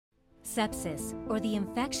Sepsis, or the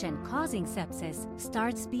infection causing sepsis,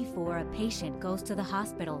 starts before a patient goes to the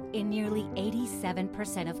hospital in nearly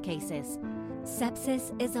 87% of cases.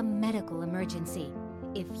 Sepsis is a medical emergency.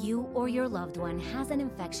 If you or your loved one has an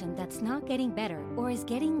infection that's not getting better or is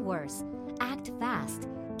getting worse, act fast.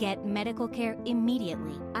 Get medical care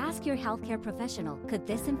immediately. Ask your healthcare professional, could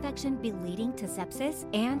this infection be leading to sepsis?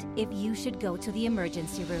 And if you should go to the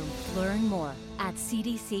emergency room. Learn more at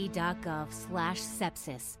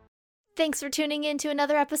cdc.gov/sepsis. Thanks for tuning in to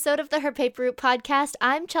another episode of the Her Paper Route podcast.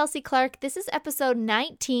 I'm Chelsea Clark. This is episode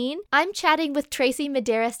 19. I'm chatting with Tracy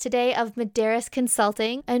Medeiros today of Medeiros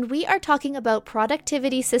Consulting, and we are talking about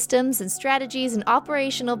productivity systems and strategies and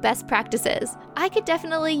operational best practices. I could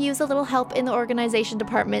definitely use a little help in the organization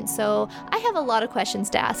department, so I have a lot of questions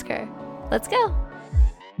to ask her. Let's go.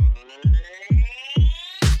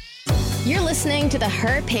 You're listening to the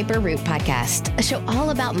Her Paper Route podcast, a show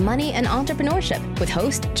all about money and entrepreneurship with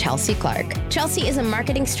host Chelsea Clark. Chelsea is a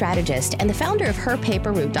marketing strategist and the founder of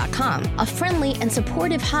HerPaperRoute.com, a friendly and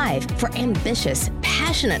supportive hive for ambitious,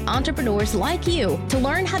 passionate entrepreneurs like you to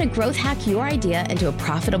learn how to growth hack your idea into a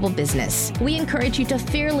profitable business. We encourage you to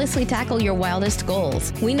fearlessly tackle your wildest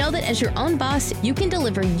goals. We know that as your own boss, you can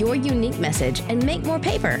deliver your unique message and make more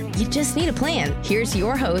paper. You just need a plan. Here's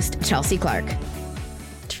your host, Chelsea Clark.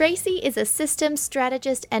 Tracy is a systems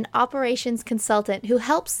strategist and operations consultant who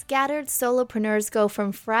helps scattered solopreneurs go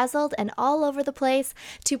from frazzled and all over the place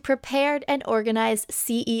to prepared and organized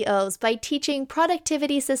CEOs by teaching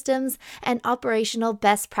productivity systems and operational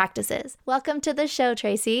best practices. Welcome to the show,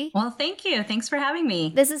 Tracy. Well, thank you. Thanks for having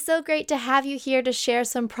me. This is so great to have you here to share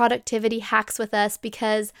some productivity hacks with us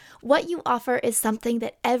because what you offer is something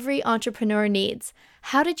that every entrepreneur needs.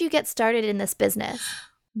 How did you get started in this business?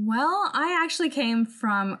 Well, I actually came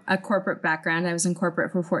from a corporate background. I was in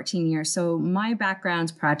corporate for 14 years. So my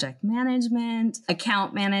background's project management,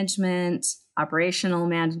 account management, operational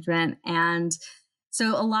management. And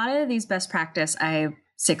so a lot of these best practice,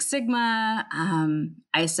 Six Sigma,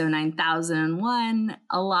 ISO 9001,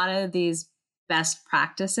 a lot of these best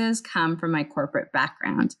practices come from my corporate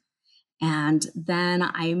background. And then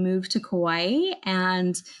I moved to Kauai,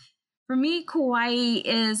 and for me, Kauai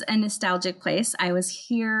is a nostalgic place. I was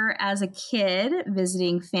here as a kid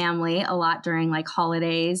visiting family a lot during like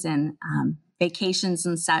holidays and vacations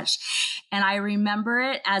and such. And I remember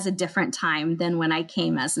it as a different time than when I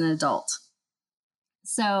came as an adult.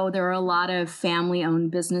 So there were a lot of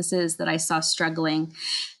family-owned businesses that I saw struggling,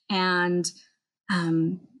 and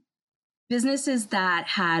businesses that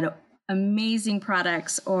had amazing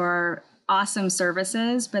products or awesome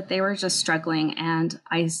services, but they were just struggling, and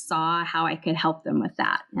I saw how I could help them with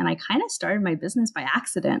that. And I kind of started my business by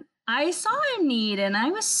accident. I saw a need and I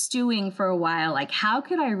was stewing for a while, like, how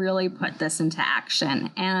could I really put this into action?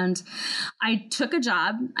 And I took a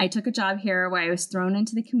job. Here where I was thrown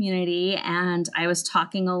into the community, and I was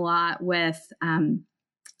talking a lot with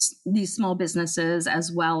these small businesses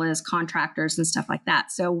as well as contractors and stuff like that.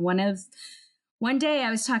 So one day I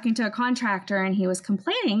was talking to a contractor, and he was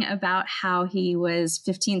complaining about how he was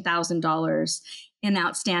 $15,000 in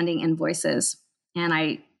outstanding invoices. And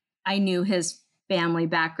I knew his family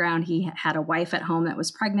background. He had a wife at home that was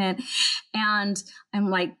pregnant. And I'm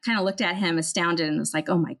like, kind of looked at him astounded and was like,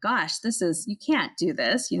 oh my gosh, you can't do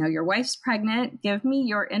this. You know, your wife's pregnant. Give me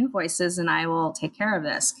your invoices and I will take care of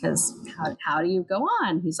this. Because how do you go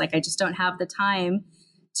on? He's like, I just don't have the time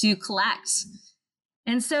to collect.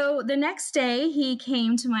 And so the next day he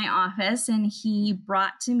came to my office and he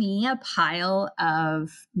brought to me a pile of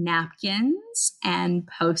napkins and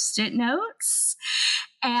Post-it notes.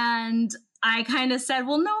 And I kind of said,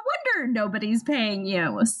 well, no wonder nobody's paying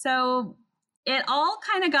you. So it all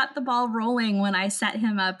kind of got the ball rolling when I set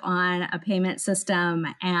him up on a payment system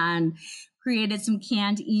and created some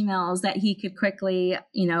canned emails that he could quickly,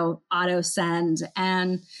 auto send.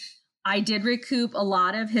 And I did recoup a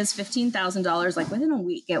lot of his $15,000, like within a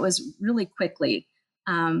week. It was really quickly.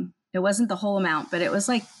 It wasn't the whole amount, but it was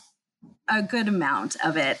like a good amount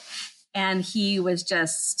of it. And he was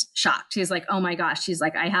just shocked. He's like, oh my gosh. He's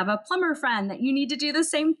like, I have a plumber friend that you need to do the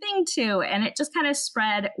same thing to. And it just kind of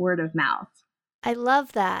spread word of mouth. I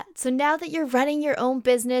love that. So now that you're running your own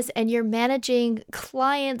business and you're managing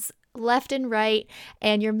clients left and right,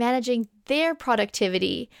 and you're managing their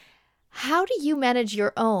productivity, how do you manage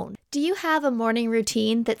your own? Do you have a morning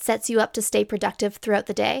routine that sets you up to stay productive throughout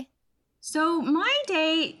the day? So my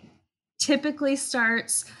day typically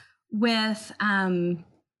starts with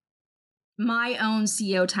my own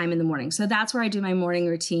CEO time in the morning. So that's where I do my morning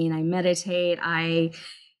routine. I meditate. I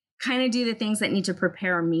kind of do the things that need to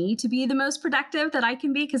prepare me to be the most productive that I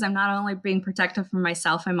can be, because I'm not only being productive for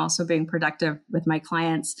myself, I'm also being productive with my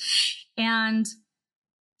clients. and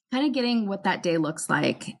kind of getting what that day looks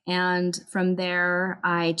like. And from there,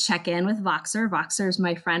 I check in with Voxer. Voxer is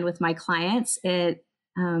my friend with my clients. It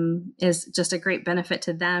is just a great benefit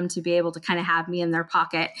to them to be able to kind of have me in their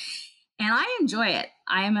pocket. And I enjoy it.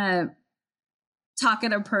 I'm a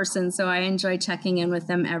talkative person, so I enjoy checking in with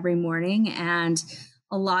them every morning. And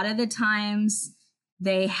a lot of the times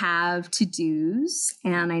they have to-dos,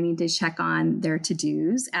 and I need to check on their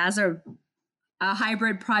to-dos. As a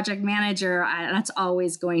hybrid project manager, that's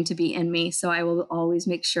always going to be in me. So I will always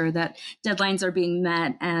make sure that deadlines are being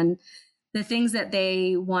met, and the things that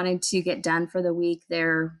they wanted to get done for the week,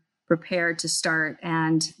 they're prepared to start,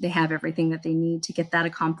 and they have everything that they need to get that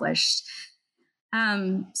accomplished.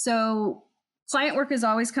 So client work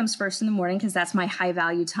always comes first in the morning because that's my high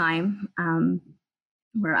value time,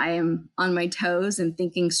 where I am on my toes and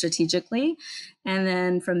thinking strategically. And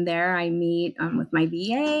then from there, I meet with my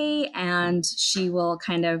VA, and she will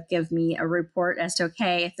kind of give me a report as to,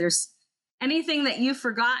 okay, if there's anything that you've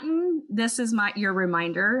forgotten, this is your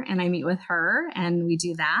reminder. And I meet with her and we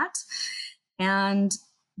do that. And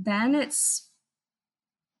then it's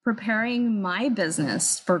preparing my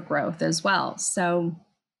business for growth as well. So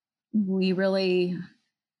we really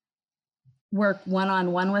work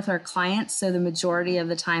one-on-one with our clients. So the majority of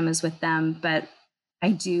the time is with them, but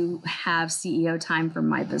I do have CEO time for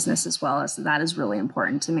my business as well. So that is really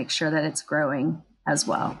important to make sure that it's growing as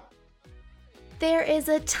well. There is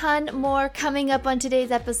a ton more coming up on today's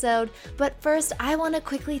episode, but first I want to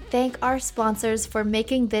quickly thank our sponsors for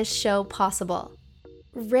making this show possible.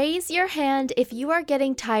 Raise your hand if you are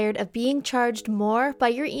getting tired of being charged more by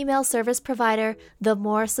your email service provider the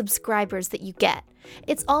more subscribers that you get.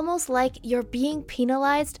 It's almost like you're being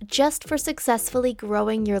penalized just for successfully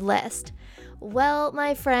growing your list. Well,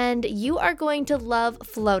 my friend, you are going to love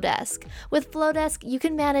Flowdesk. With Flowdesk, you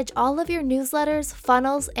can manage all of your newsletters,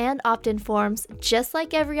 funnels, and opt-in forms just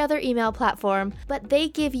like every other email platform, but they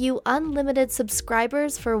give you unlimited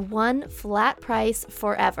subscribers for one flat price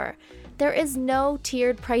forever. There is no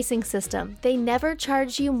tiered pricing system. They never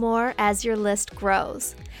charge you more as your list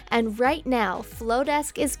grows. And right now,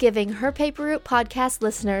 Flowdesk is giving Her Paper Route podcast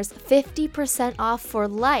listeners 50% off for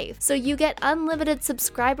life. So you get unlimited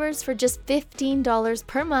subscribers for just $15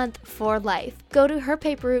 per month for life. Go to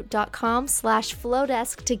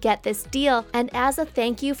herpaperroute.com/Flowdesk to get this deal. And as a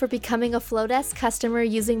thank you for becoming a Flowdesk customer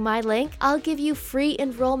using my link, I'll give you free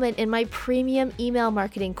enrollment in my premium email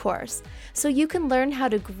marketing course. So you can learn how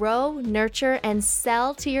to grow, nurture, and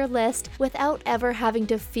sell to your list without ever having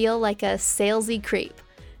to feel like a salesy creep.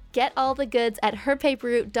 Get all the goods at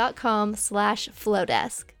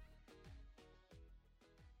herpaperroute.com/Flowdesk.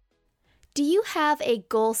 Do you have a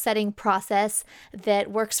goal-setting process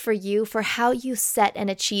that works for you for how you set and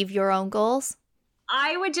achieve your own goals?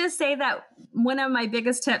 I would just say that one of my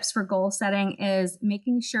biggest tips for goal setting is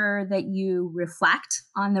making sure that you reflect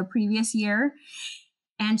on the previous year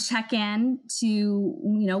and check in to,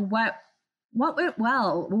 what went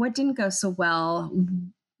well, what didn't go so well,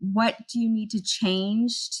 what do you need to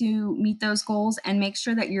change to meet those goals, and make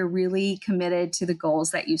sure that you're really committed to the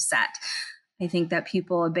goals that you set. I think that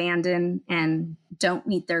people abandon and don't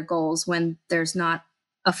meet their goals when there's not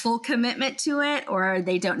a full commitment to it, or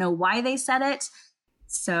they don't know why they set it.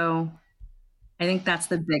 So I think that's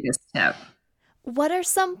the biggest tip. What are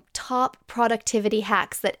some top productivity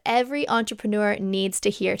hacks that every entrepreneur needs to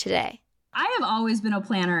hear today? I have always been a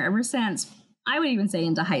planner ever since, I would even say,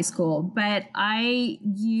 into high school, but I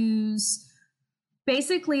use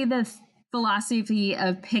basically the philosophy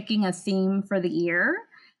of picking a theme for the year,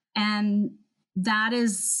 and that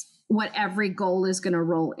is what every goal is going to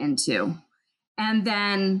roll into. And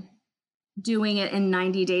then doing it in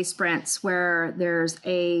 90-day sprints where there's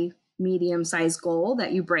a medium-sized goal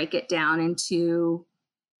that you break it down into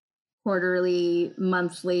quarterly,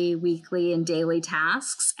 monthly, weekly, and daily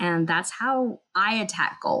tasks. And that's how I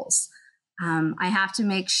attack goals. I have to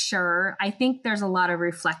make sure, I think there's a lot of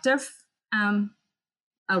reflective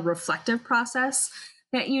process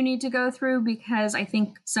that you need to go through, because I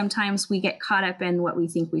think sometimes we get caught up in what we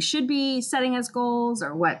think we should be setting as goals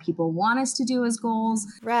or what people want us to do as goals.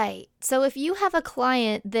 Right. So if you have a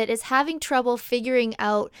client that is having trouble figuring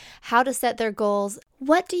out how to set their goals,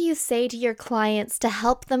 what do you say to your clients to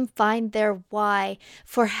help them find their why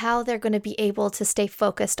for how they're going to be able to stay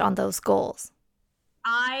focused on those goals?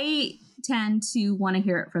 I tend to want to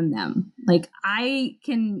hear it from them. Like, I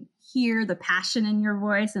can hear the passion in your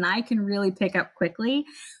voice, and I can really pick up quickly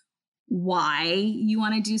why you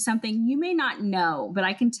want to do something. You may not know, but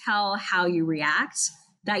I can tell how you react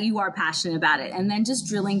that you are passionate about it. And then just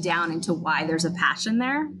drilling down into why there's a passion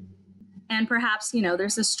there. And perhaps,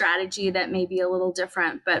 there's a strategy that may be a little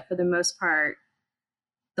different, but for the most part,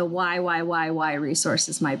 the why resource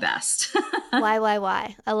is my best.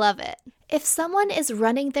 Why. I love it. If someone is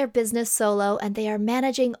running their business solo and they are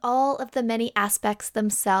managing all of the many aspects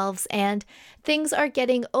themselves and things are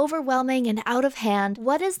getting overwhelming and out of hand,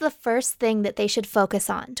 what is the first thing that they should focus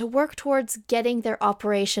on to work towards getting their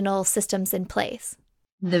operational systems in place?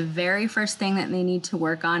 The very first thing that they need to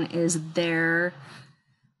work on is their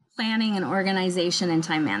planning and organization and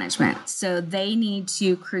time management. So they need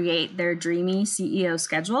to create their dreamy CEO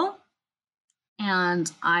schedule.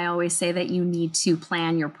 And I always say that you need to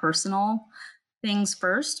plan your personal things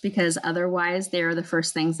first, because otherwise they're the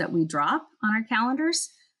first things that we drop on our calendars.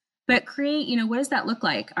 But create, what does that look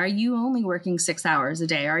like? Are you only working 6 hours a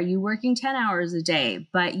day? Are you working 10 hours a day,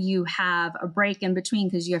 but you have a break in between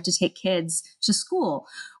because you have to take kids to school?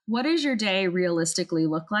 What does your day realistically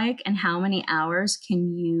look like, and how many hours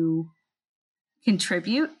can you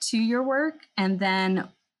contribute to your work? And then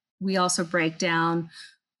we also break down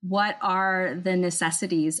what are the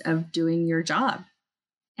necessities of doing your job.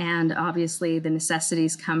 And obviously the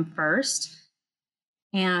necessities come first,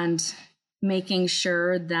 and making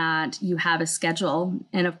sure that you have a schedule.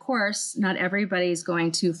 And of course, not everybody's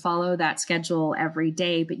going to follow that schedule every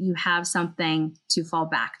day, but you have something to fall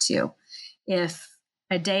back to. If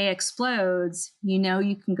a day explodes,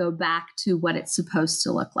 you can go back to what it's supposed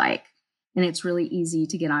to look like. And it's really easy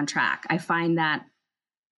to get on track. I find that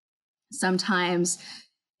sometimes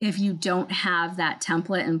if you don't have that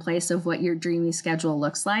template in place of what your dreamy schedule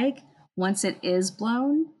looks like, once it is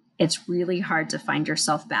blown, it's really hard to find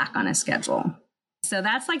yourself back on a schedule. So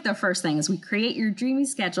that's like the first thing, is we create your dreamy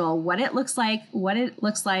schedule, what it looks like,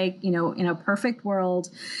 in a perfect world.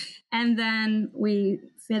 And then we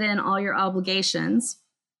fit in all your obligations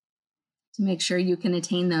to make sure you can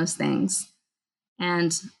attain those things.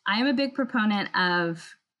 And I'm a big proponent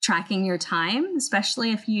of tracking your time,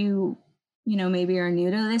 especially if you maybe are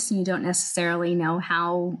new to this and you don't necessarily know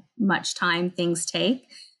how much time things take.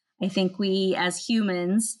 I think we as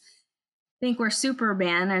humans think we're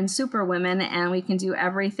Superman and Superwomen, and we can do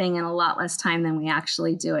everything in a lot less time than we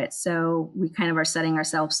actually do it. So we kind of are setting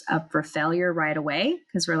ourselves up for failure right away,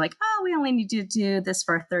 because we're like, oh, we only need to do this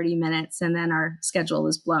for 30 minutes and then our schedule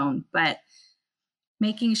is blown. But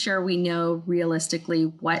making sure we know realistically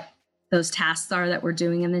what those tasks are that we're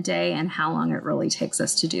doing in the day and how long it really takes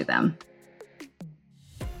us to do them.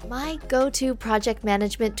 My go-to project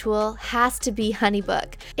management tool has to be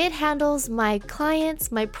HoneyBook. It handles my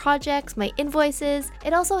clients, my projects, my invoices.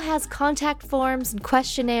 It also has contact forms and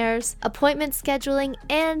questionnaires, appointment scheduling,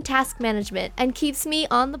 and task management, and keeps me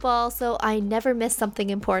on the ball so I never miss something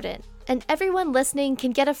important. And everyone listening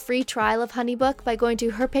can get a free trial of HoneyBook by going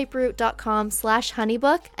to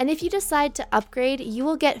herpaperroute.com/honeybook. And if you decide to upgrade, you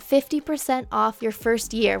will get 50% off your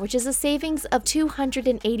first year, which is a savings of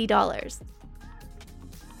 $280.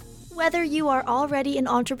 Whether you are already an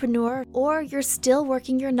entrepreneur or you're still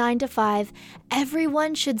working your 9-to-5,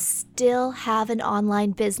 everyone should still have an online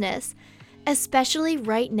business. Especially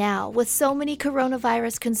right now, with so many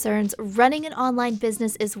coronavirus concerns, running an online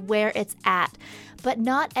business is where it's at. But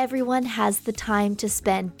not everyone has the time to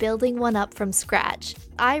spend building one up from scratch.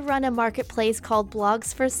 I run a marketplace called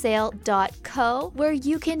blogsforsale.co, where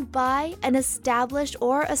you can buy an established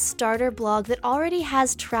or a starter blog that already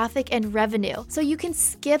has traffic and revenue. So you can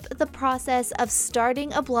skip the process of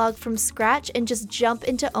starting a blog from scratch and just jump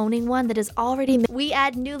into owning one that is already made. We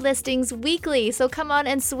add new listings weekly, so come on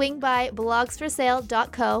and swing by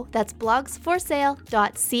blogsforsale.co, that's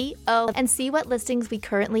blogsforsale.co, and see what listings we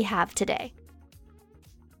currently have today.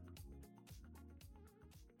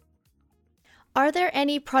 Are there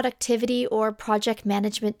any productivity or project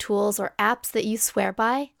management tools or apps that you swear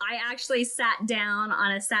by? I actually sat down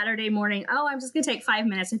on a Saturday morning. Oh, I'm just going to take 5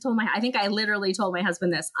 minutes. I think I literally told my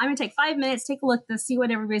husband this. I'm going to take 5 minutes, take a look to see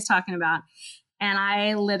what everybody's talking about. And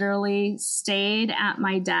I literally stayed at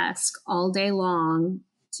my desk all day long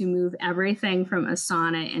to move everything from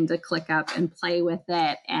Asana into ClickUp and play with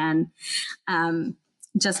it and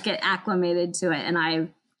just get acclimated to it. And I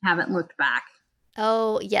haven't looked back.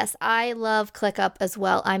 Oh, yes, I love ClickUp as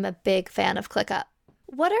well. I'm a big fan of ClickUp.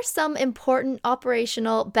 What are some important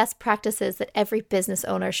operational best practices that every business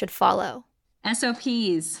owner should follow?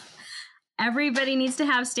 SOPs. Everybody needs to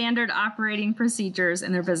have standard operating procedures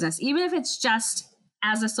in their business, even if it's just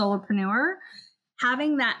as a solopreneur.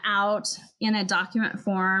 Having that out in a document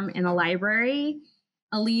form in a library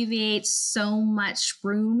alleviates so much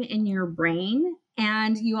room in your brain,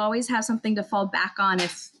 and you always have something to fall back on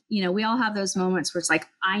if we all have those moments where it's like,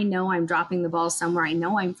 I know I'm dropping the ball somewhere. I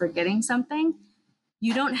know I'm forgetting something.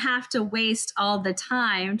 you don't have to waste all the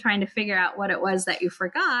time trying to figure out what it was that you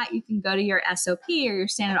forgot. You can go to your SOP or your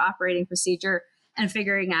standard operating procedure and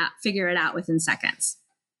figure it out within seconds.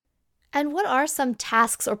 And what are some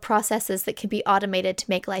tasks or processes that can be automated to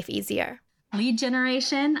make life easier? Lead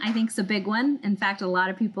generation, I think, is a big one. In fact, a lot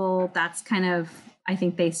of people, that's kind of, I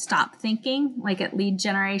think they stop thinking like at lead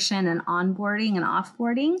generation and onboarding and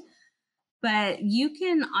offboarding. But you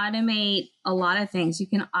can automate a lot of things. You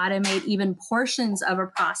can automate even portions of a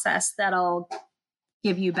process that'll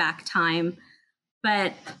give you back time.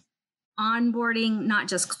 But onboarding not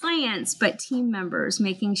just clients, but team members,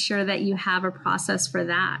 making sure that you have a process for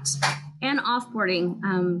that. And offboarding.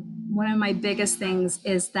 One of my biggest things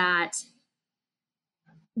is that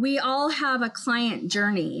we all have a client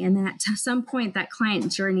journey, and at some point that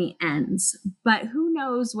client journey ends. But who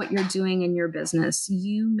knows what you're doing in your business?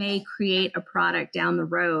 You may create a product down the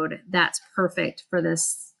road that's perfect for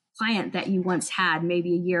this client that you once had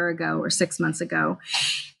maybe a year ago or 6 months ago.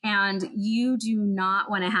 And you do not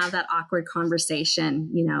want to have that awkward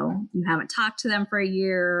conversation. You know, you haven't talked to them for a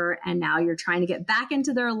year and now you're trying to get back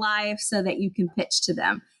into their life so that you can pitch to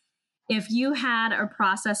them. If you had a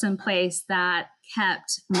process in place that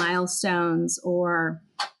kept milestones, or,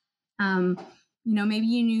 maybe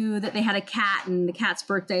you knew that they had a cat and the cat's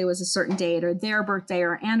birthday was a certain date, or their birthday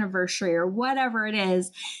or anniversary or whatever it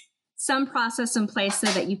is, some process in place so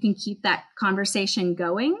that you can keep that conversation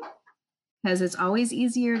going, because it's always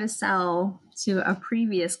easier to sell to a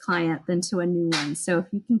previous client than to a new one. So if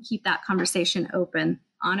you can keep that conversation open,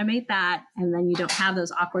 automate that, and then you don't have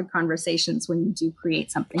those awkward conversations when you do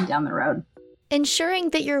create something down the road.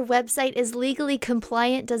 Ensuring that your website is legally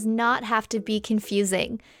compliant does not have to be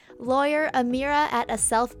confusing. Lawyer Amira at A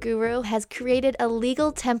Self Guru has created a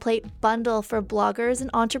legal template bundle for bloggers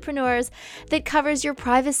and entrepreneurs that covers your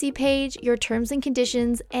privacy page, your terms and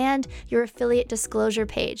conditions, and your affiliate disclosure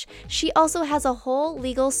page. She also has a whole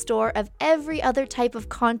legal store of every other type of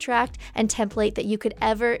contract and template that you could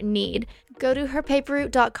ever need. Go to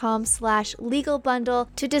herpaperroute.com/legal bundle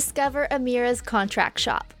to discover Amira's contract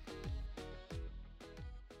shop.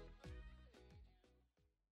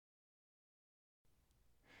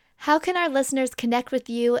 How can our listeners connect with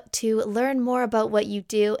you to learn more about what you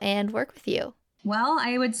do and work with you? Well,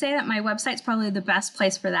 I would say that my website's probably the best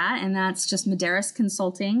place for that, and that's just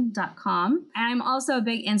medeiresconsulting.com. And I'm also a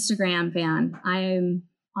big Instagram fan. I'm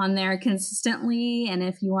on there consistently, and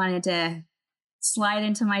if you wanted to slide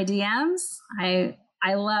into my DMs, I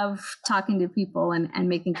love talking to people and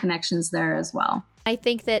making connections there as well. I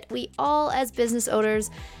think that we all, as business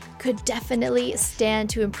owners, could definitely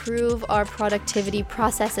stand to improve our productivity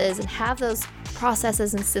processes and have those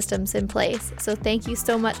processes and systems in place. So thank you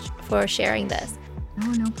so much for sharing this.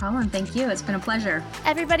 Oh, no problem. Thank you. It's been a pleasure.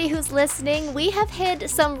 Everybody who's listening, we have hid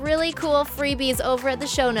some really cool freebies over at the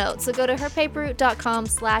show notes. So go to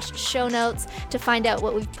herpaperroute.com/show notes to find out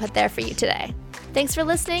what we've put there for you today. Thanks for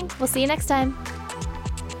listening. We'll see you next time.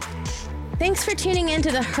 Thanks for tuning in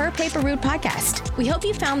to the Her Paper Route podcast. We hope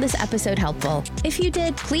you found this episode helpful. If you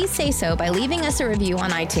did, please say so by leaving us a review on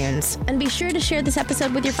iTunes. And be sure to share this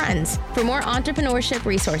episode with your friends. For more entrepreneurship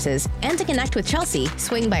resources and to connect with Chelsea,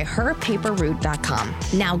 swing by herpaperroute.com.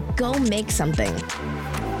 Now go make something.